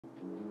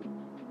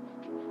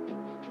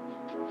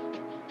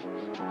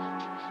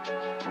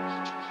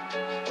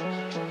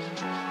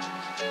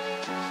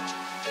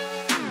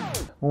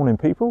Morning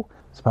people,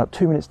 it's about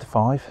 2 minutes to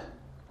 5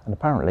 and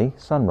apparently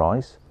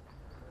sunrise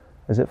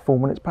is at 4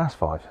 minutes past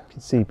 5. You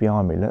can see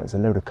behind me, look, there's a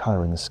load of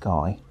colour in the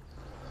sky,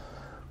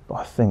 but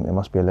I think there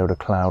must be a load of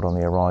cloud on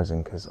the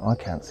horizon because I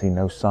can't see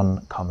no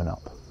sun coming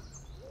up.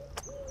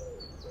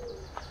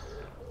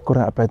 Got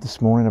out of bed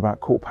this morning about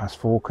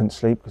 4:15, couldn't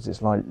sleep because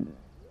it's like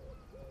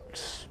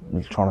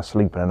you're trying to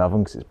sleep in an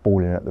oven because it's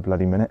boiling at the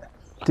bloody minute.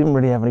 Didn't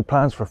really have any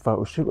plans for a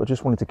photo shoot, I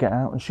just wanted to get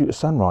out and shoot a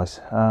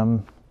sunrise.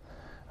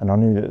 And I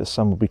knew that the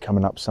sun would be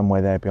coming up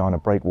somewhere there behind a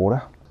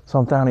breakwater. So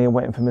I'm down here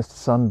waiting for Mr.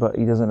 Sun, but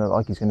he doesn't look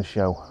like he's going to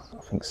show.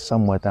 I think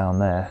somewhere down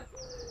there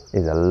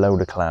is a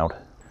load of cloud,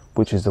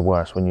 which is the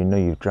worst when you know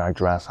you've dragged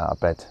your ass out of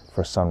bed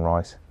for a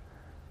sunrise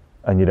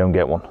and you don't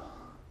get one.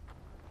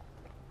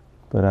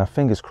 But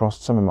fingers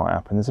crossed, something might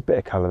happen. There's a bit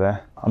of colour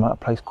there. I'm at a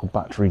place called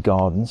Battery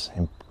Gardens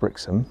in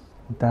Brixham.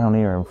 Down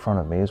here in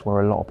front of me is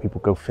where a lot of people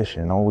go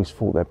fishing. I always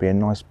thought there'd be a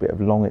nice bit of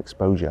long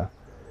exposure,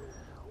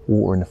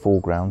 water in the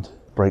foreground,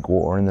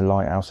 breakwater in the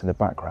lighthouse in the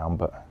background,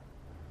 but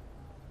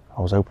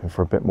I was hoping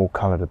for a bit more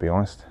colour, to be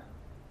honest.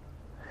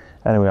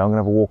 Anyway, I'm going to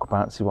have a walk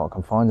about and see what I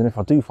can find, and if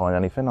I do find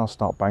anything I'll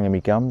start banging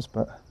me gums.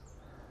 But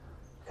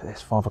look at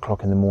this, 5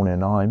 o'clock in the morning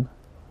and I'm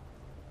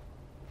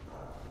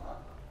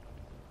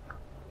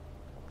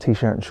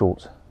t-shirt and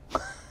shorts.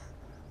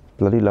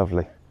 Bloody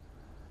lovely.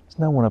 There's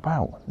no one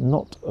about,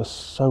 not a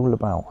soul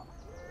about.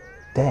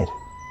 Dead.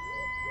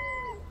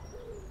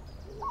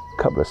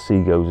 A couple of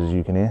seagulls, as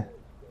you can hear.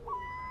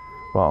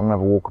 Right, I'm going to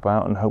have a walk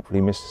about and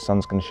hopefully Mr.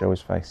 Sun's going to show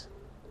his face.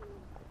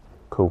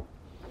 Cool.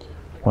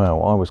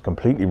 Well, I was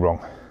completely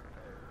wrong.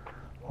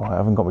 Right, I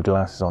haven't got my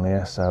glasses on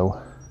here, so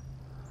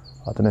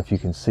I don't know if you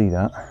can see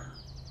that.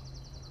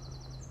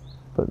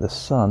 But the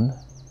sun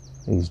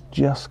is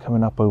just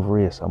coming up over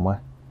here somewhere.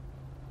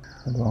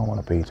 Where do I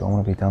want to be? Do I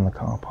want to be down the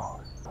car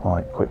park?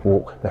 Right, quick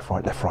walk, left,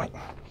 right, left, right.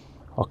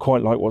 I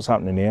quite like what's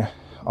happening here.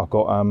 I've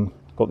got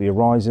the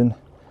horizon.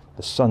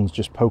 The sun's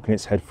just poking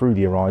its head through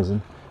the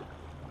horizon.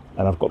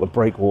 And I've got the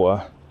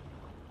breakwater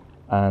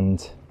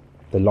and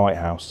the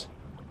lighthouse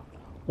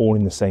all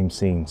in the same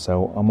scene.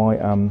 So I might,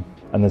 and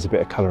there's a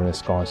bit of colour in the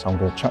sky, so I'm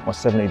going to chuck my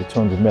 70 to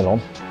 200mm on,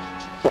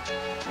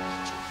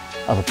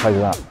 have a play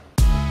with that.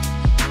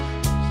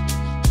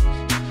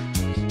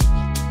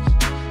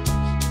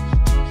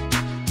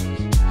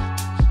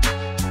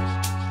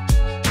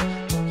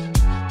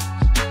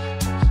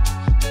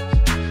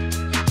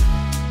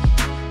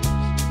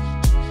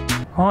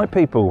 Right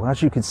people,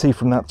 as you can see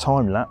from that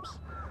time lapse,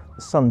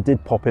 the sun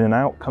did pop in and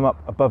out, come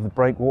up above the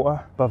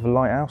breakwater, above the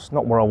lighthouse.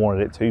 Not where I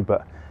wanted it to,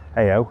 but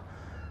hey-ho.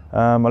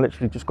 I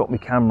literally just got my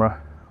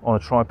camera on a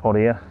tripod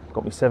here,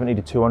 got my 70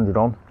 to 200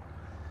 on,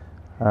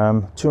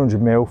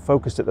 200mm,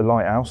 focused at the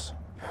lighthouse,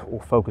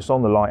 or focused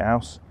on the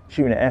lighthouse,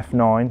 shooting at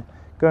f9,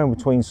 going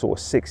between sort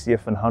of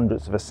 60th and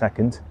 100ths of a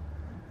second.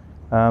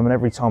 And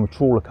every time a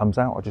trawler comes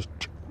out, I just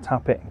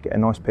tap it and get a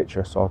nice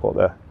picture. So I've got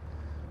the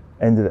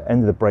end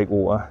of the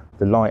breakwater,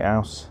 the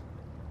lighthouse,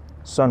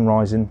 sun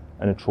rising,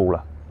 and a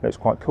trawler. Looks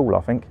quite cool,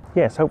 I think.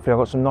 Yes, hopefully I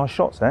got some nice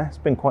shots there. It's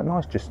been quite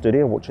nice just stood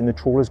here watching the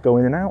trawlers go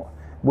in and out.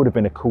 Would have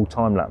been a cool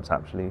time lapse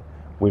actually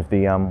with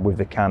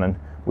the Canon,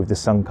 with the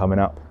sun coming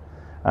up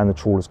and the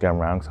trawlers going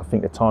around. Because I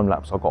think the time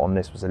lapse I got on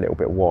this was a little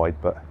bit wide,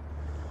 but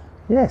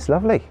yeah, it's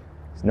lovely.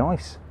 It's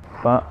nice.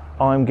 But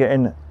I'm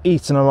getting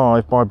eaten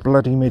alive by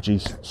bloody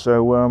midges.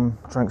 So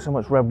drank so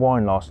much red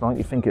wine last night,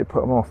 you think it'd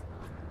put them off.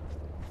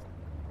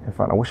 In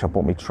fact, I wish I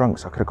bought me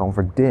trunks. I could have gone for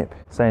a dip.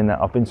 Saying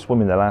that, I've been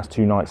swimming the last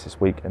 2 nights this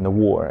week and the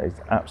water is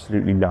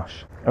absolutely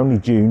lush. Only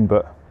June,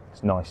 but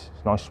it's nice.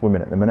 It's nice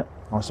swimming at the minute,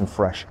 nice and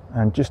fresh.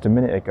 And just a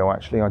minute ago,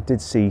 actually, I did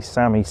see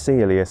Sammy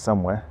Seal here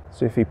somewhere.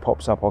 So if he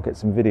pops up, I'll get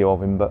some video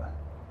of him, but...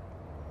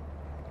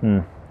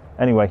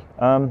 Anyway,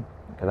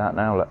 look at that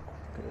now, look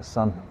at the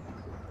sun.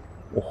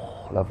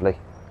 Oh, lovely.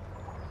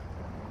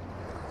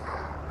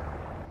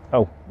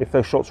 Oh, if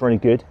those shots are any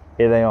good,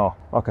 here they are.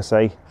 Like I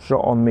say,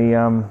 shot on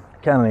the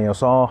Canon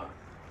EOS R,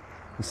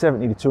 the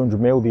 70 to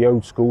 200mm, the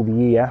old school,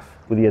 the EF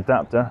with the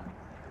adapter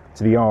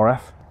to the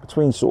RF,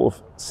 between sort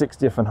of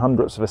 60th and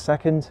 100ths of a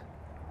second.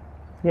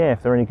 Yeah,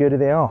 if they're any good, here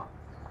they are.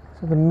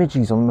 So the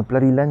midges on the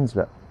bloody lens,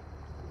 look.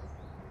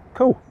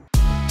 Cool.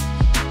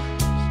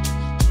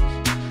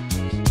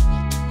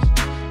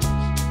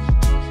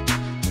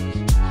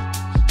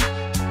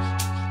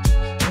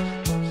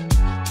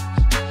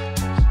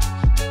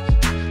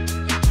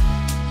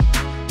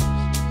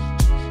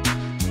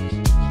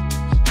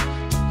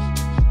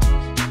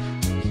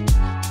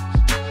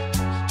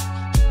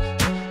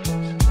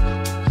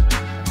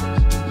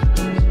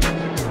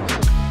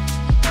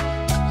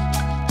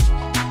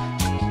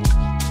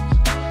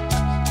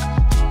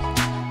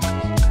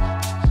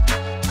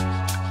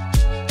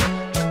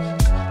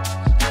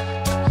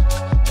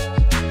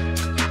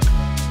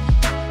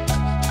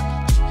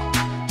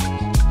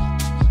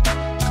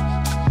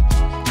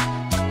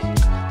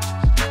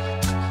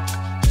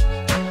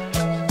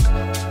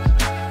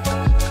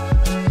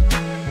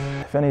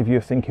 If any of you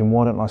are thinking,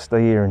 why don't I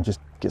stay here and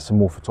just get some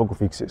more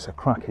photography, because it's a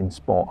cracking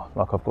spot.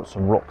 Like, I've got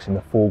some rocks in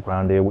the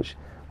foreground here which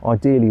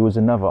Ideally was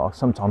another.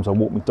 Sometimes I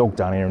walk my dog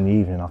down here in the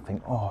evening and I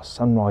think, oh,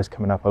 sunrise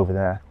coming up over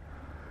there.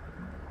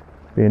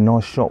 Be a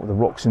nice shot with the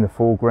rocks in the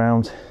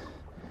foreground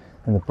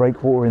and the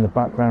breakwater in the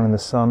background and the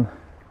sun.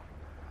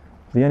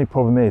 The only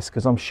problem is,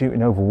 because I'm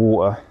shooting over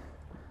water,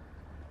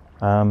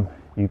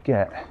 you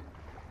get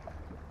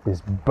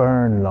this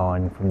burn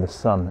line from the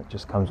sun that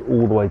just comes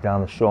all the way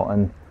down the shot,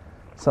 and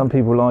some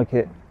people like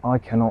it. I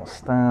cannot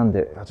stand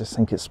it. I just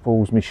think it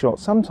spoils me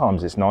shots.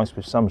 Sometimes it's nice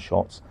with some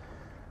shots,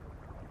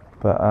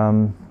 but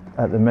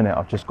at the minute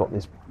I've just got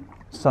this,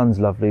 sun's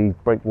lovely,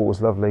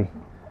 breakwater's lovely.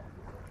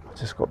 I've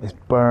just got this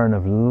burn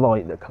of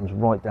light that comes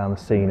right down the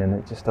scene, and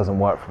it just doesn't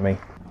work for me.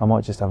 I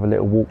might just have a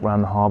little walk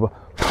around the harbour.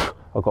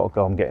 I've got to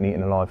go, I'm getting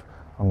eaten alive.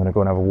 I'm going to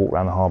go and have a walk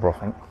around the harbour, I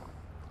think.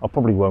 I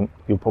probably won't.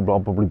 I'll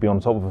probably be on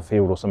top of a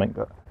field or something,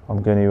 but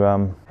I'm going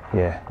to,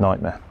 yeah,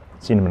 nightmare.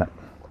 See you in a minute.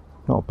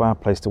 Not a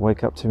bad place to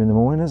wake up to in the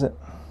morning, is it?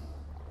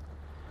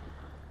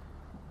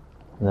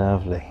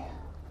 Lovely.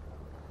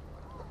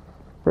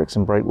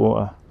 Brixham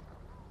Breakwater,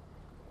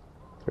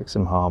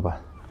 Brixham Harbour.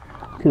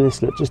 Look at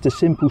this, look, just a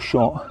simple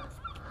shot.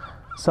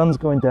 Sun's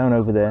going down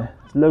over there.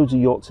 There's loads of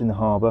yachts in the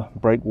harbour,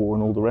 breakwater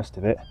and all the rest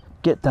of it.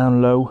 Get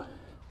down low,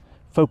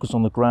 focus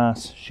on the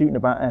grass, shooting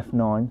about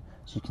f9,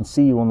 so you can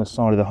see you on the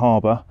side of the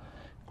harbour.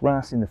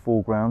 Grass in the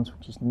foreground,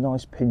 which is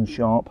nice pin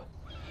sharp.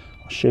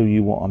 I'll show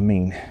you what I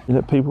mean.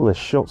 Look people, there's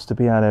shots to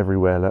be had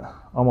everywhere. Look,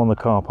 I'm on the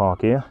car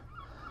park here.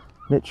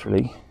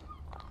 Literally,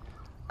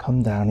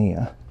 come down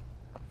here,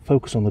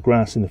 focus on the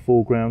grass in the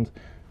foreground.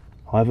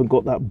 I haven't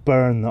got that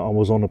burn that I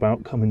was on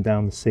about coming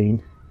down the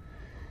scene.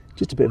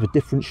 Just a bit of a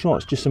different shot.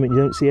 It's just something you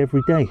don't see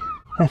every day.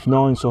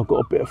 f9, so I've got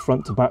a bit of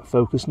front to back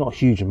focus, not a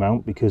huge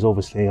amount because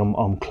obviously I'm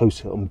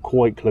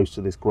quite close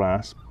to this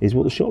grass. Is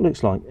what the shot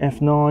looks like.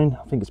 f9,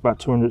 I think it's about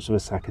 200ths of a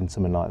second,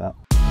 something like that.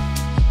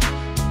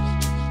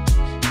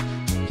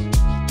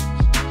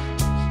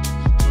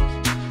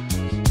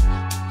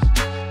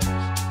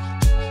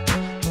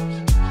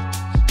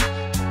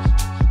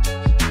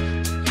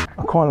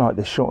 I quite like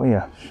this shot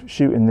here,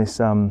 shooting this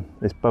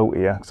this boat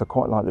here, because I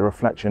quite like the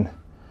reflection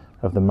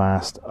of the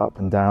mast up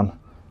and down.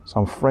 So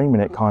I'm framing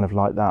it kind of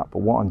like that, but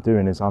what I'm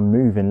doing is I'm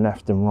moving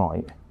left and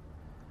right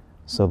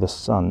so the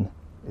sun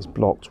is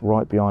blocked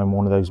right behind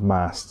one of those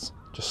masts.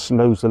 Just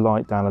slows the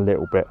light down a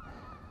little bit.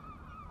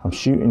 I'm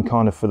shooting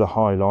kind of for the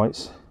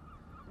highlights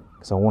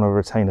because I want to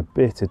retain a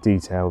bit of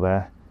detail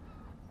there,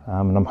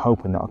 and I'm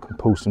hoping that I can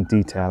pull some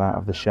detail out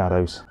of the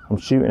shadows. I'm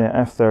shooting at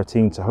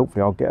f13, so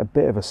hopefully I'll get a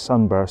bit of a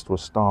sunburst or a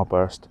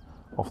starburst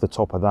off the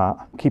top of that.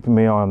 Keeping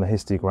my eye on the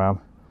histogram.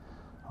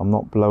 I'm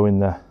not blowing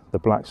the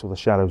blacks or the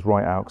shadows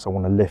right out because I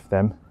want to lift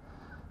them.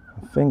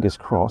 And fingers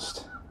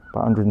crossed,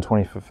 about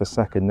 125th a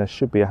second, there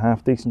should be a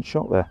half decent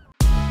shot there.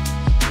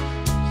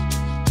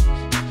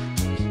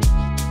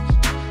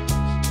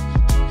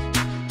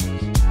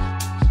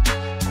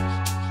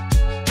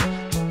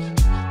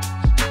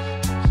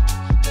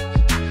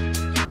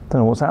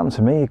 Don't know what's happened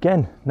to me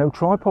again. No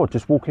tripod,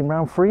 just walking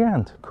around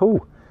freehand.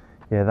 Cool.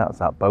 Yeah, that's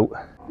that boat.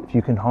 If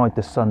you can hide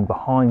the sun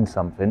behind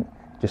something,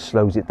 it just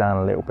slows it down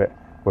a little bit.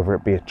 Whether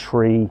it be a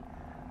tree,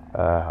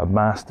 a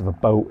mast of a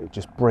boat, it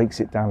just breaks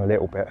it down a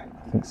little bit.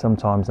 I think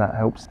sometimes that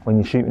helps when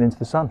you're shooting into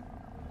the sun.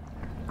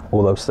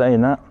 Although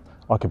saying that,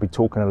 I could be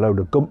talking a load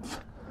of gumph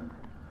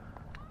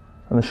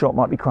and the shot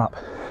might be crap.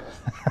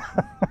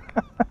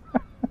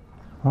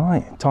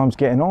 Right, time's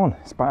getting on.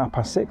 It's about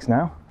 6:30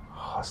 now.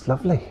 Oh, it's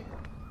lovely.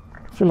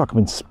 I feel like I'm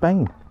in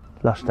Spain.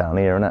 Lush down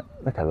here, isn't it?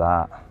 Look at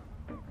that.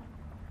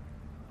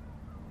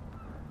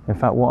 In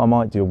fact, what I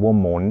might do one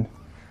morning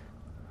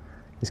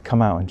is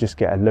come out and just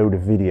get a load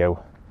of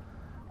video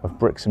of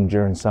Brixham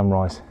during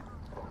sunrise.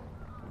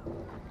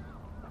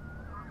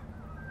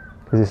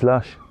 Because it's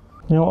lush.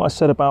 You know what I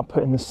said about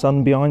putting the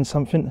sun behind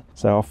something?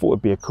 So I thought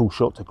it'd be a cool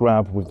shot to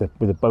grab with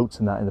the boats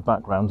and that in the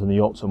background and the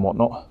yachts and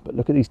whatnot. But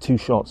look at these two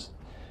shots.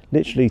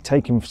 Literally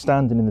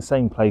standing in the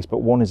same place, but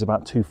one is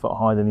about 2 foot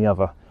higher than the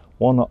other.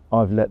 One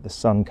I've let the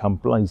sun come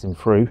blazing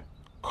through.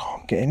 God,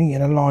 I'm getting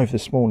eaten alive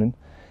this morning.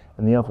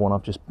 And the other one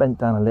I've just bent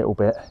down a little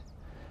bit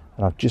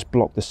and I've just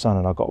blocked the sun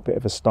and I've got a bit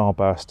of a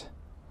starburst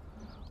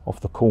off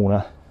the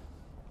corner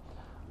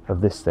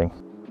of this thing.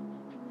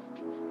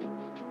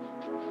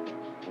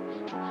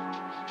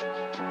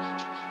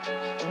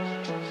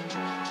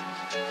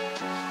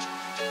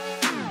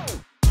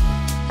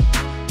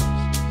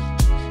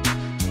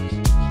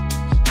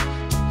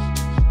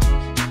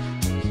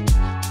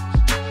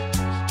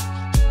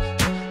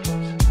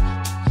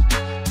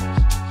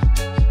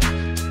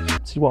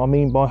 See what I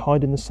mean by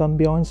hiding the sun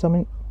behind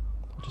something?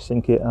 I just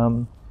think it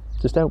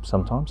just helps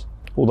sometimes.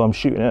 Although I'm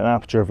shooting at an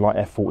aperture of like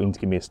f14 to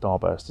give me a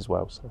starburst as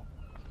well, so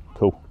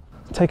cool.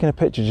 Taking a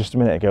picture just a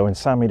minute ago and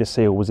Sammy the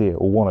seal was here,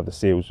 or one of the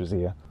seals was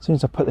here. As soon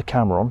as I put the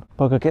camera on,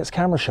 bugger gets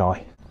camera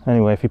shy.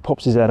 Anyway, if he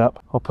pops his head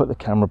up, I'll put the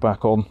camera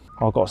back on.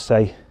 I've got to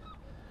say,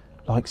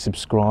 like,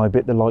 subscribe,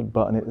 hit the like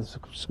button, hit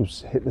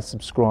the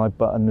subscribe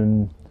button,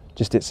 and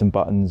just hit some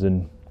buttons,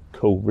 and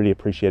cool, really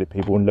appreciate it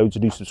people, and loads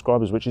of new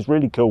subscribers, which is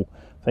really cool.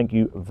 Thank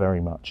you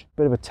very much.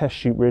 Bit of a test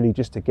shoot really,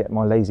 just to get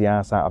my lazy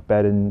ass out of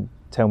bed and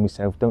tell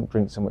myself don't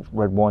drink so much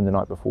red wine the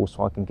night before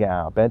so I can get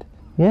out of bed.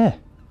 Yeah,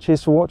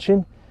 cheers for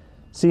watching.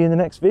 See you in the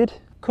next vid.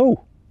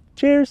 Cool.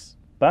 Cheers.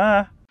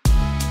 Bye.